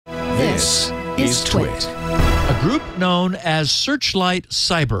This is TWiT. A group known as Searchlight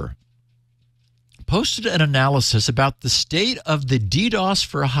Cyber posted an analysis about the state of the DDoS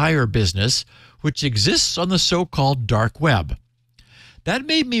for hire business, which exists on the so-called dark web. That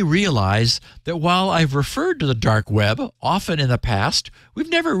made me realize that while I've referred to the dark web often in the past, we've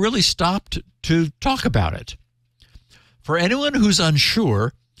never really stopped to talk about it. For anyone who's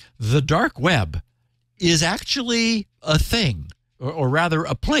unsure, the dark web is actually a thing, or rather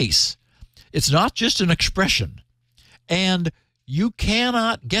a place. It's not just an expression. And you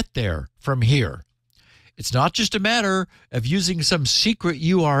cannot get there from here. It's not just a matter of using some secret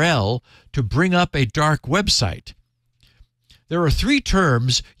URL to bring up a dark website. There are three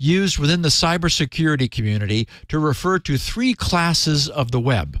terms used within the cybersecurity community to refer to three classes of the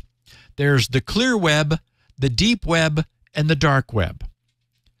web. There's the clear web, the deep web, and the dark web.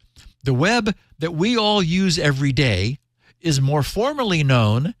 The web that we all use every day is more formally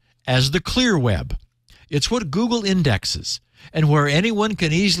known as the clear web. It's what Google indexes and where anyone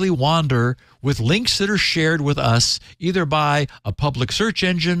can easily wander with links that are shared with us either by a public search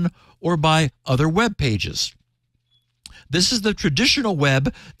engine or by other web pages. This is the traditional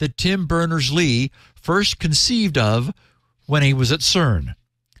web that Tim Berners-Lee first conceived of when he was at CERN.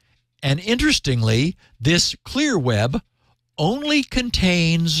 And interestingly, this clear web only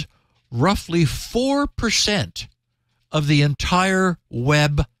contains roughly 4% of the entire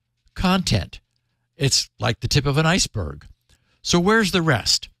web content. It's like the tip of an iceberg. So where's the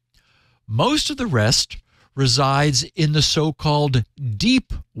rest? Most of the rest resides in the so-called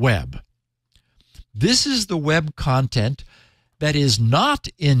deep web. This is the web content that is not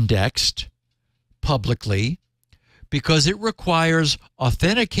indexed publicly because it requires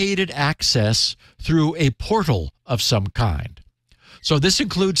authenticated access through a portal of some kind. So this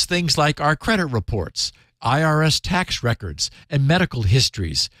includes things like our credit reports, IRS tax records, and medical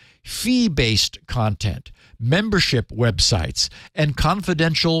histories, fee-based content, membership websites, and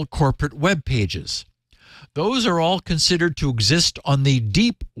confidential corporate web pages. Those are all considered to exist on the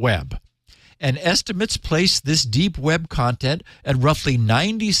deep web, and estimates place this deep web content at roughly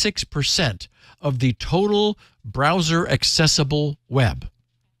 96% of the total browser-accessible web.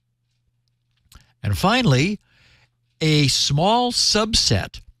 And finally, a small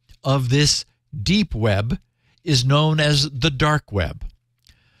subset of this deep web is known as the dark web.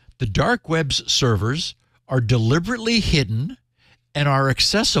 The dark web's servers are deliberately hidden and are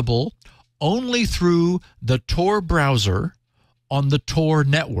accessible only through the Tor browser on the Tor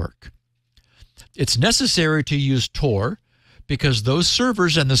network. It's necessary to use Tor because those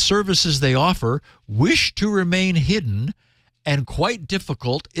servers and the services they offer wish to remain hidden and quite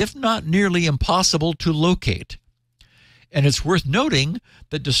difficult, if not nearly impossible, to locate. And it's worth noting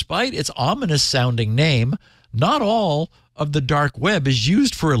that despite its ominous-sounding name, not all of the dark web is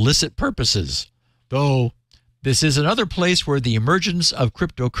used for illicit purposes, though this is another place where the emergence of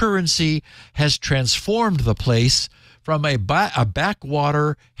cryptocurrency has transformed the place from a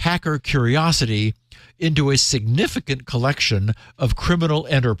backwater hacker curiosity into a significant collection of criminal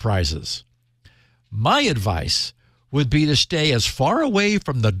enterprises. My advice would be to stay as far away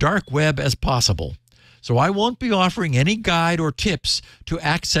from the dark web as possible. So I won't be offering any guide or tips to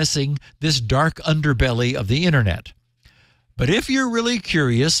accessing this dark underbelly of the internet. But if you're really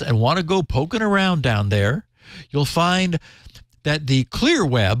curious and want to go poking around down there, you'll find that the clear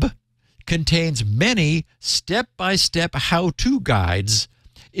web contains many step-by-step how-to guides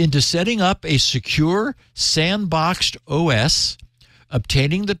into setting up a secure sandboxed OS,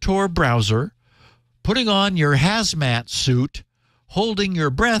 obtaining the Tor browser, putting on your hazmat suit, holding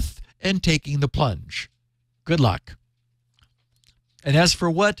your breath, and taking the plunge. Good luck. And as for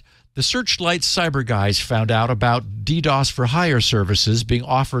what the Searchlight Cyber guys found out about DDoS for hire services being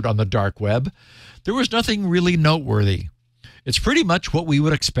offered on the dark web, there was nothing really noteworthy. It's pretty much what we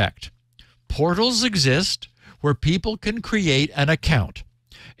would expect. Portals exist where people can create an account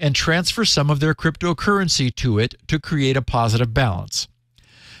and transfer some of their cryptocurrency to it to create a positive balance.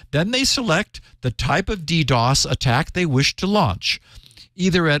 Then they select the type of DDoS attack they wish to launch,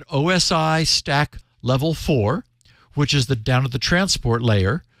 either at OSI stack level 4, which is down at the transport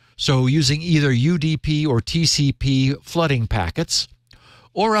layer, so using either UDP or TCP flooding packets,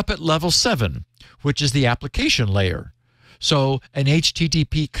 or up at level 7, which is the application layer, so an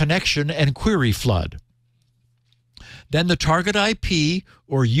HTTP connection and query flood. Then the target IP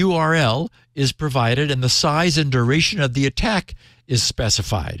or URL is provided and the size and duration of the attack is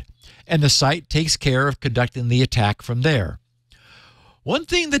specified, and the site takes care of conducting the attack from there. One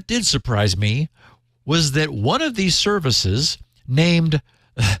thing that did surprise me was that one of these services, named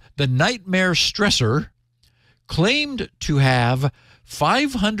the Nightmare Stressor, claimed to have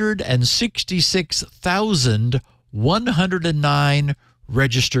 566,109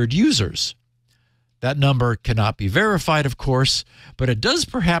 registered users. That number cannot be verified, of course, but it does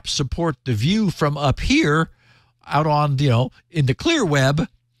perhaps support the view from up here out on, in the clear web,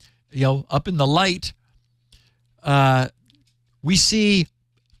 up in the light. We see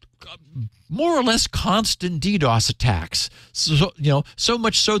more or less constant DDoS attacks. So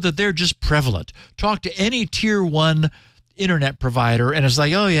much so that they're just prevalent. Talk to any tier 1 internet provider and it's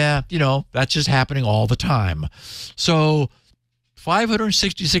like, oh yeah, that's just happening all the time. So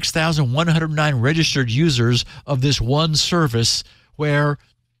 566,109 registered users of this one service where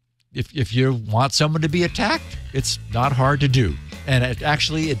if you want someone to be attacked, it's not hard to do. And it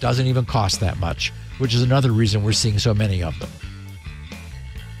doesn't even cost that much, which is another reason we're seeing so many of them.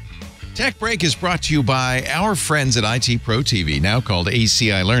 Tech Break is brought to you by our friends at IT Pro TV, now called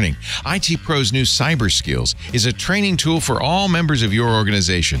ACI Learning. IT Pro's new Cyber Skills is a training tool for all members of your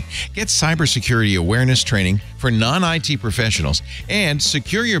organization. Get cybersecurity awareness training for non-IT professionals and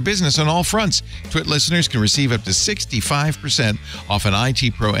secure your business on all fronts. TWiT listeners can receive up to 65% off an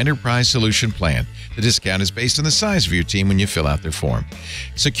IT Pro Enterprise Solution plan. The discount is based on the size of your team when you fill out their form.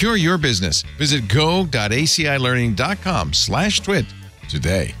 Secure your business. Visit go.acilearning.com/twit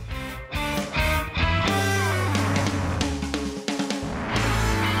today.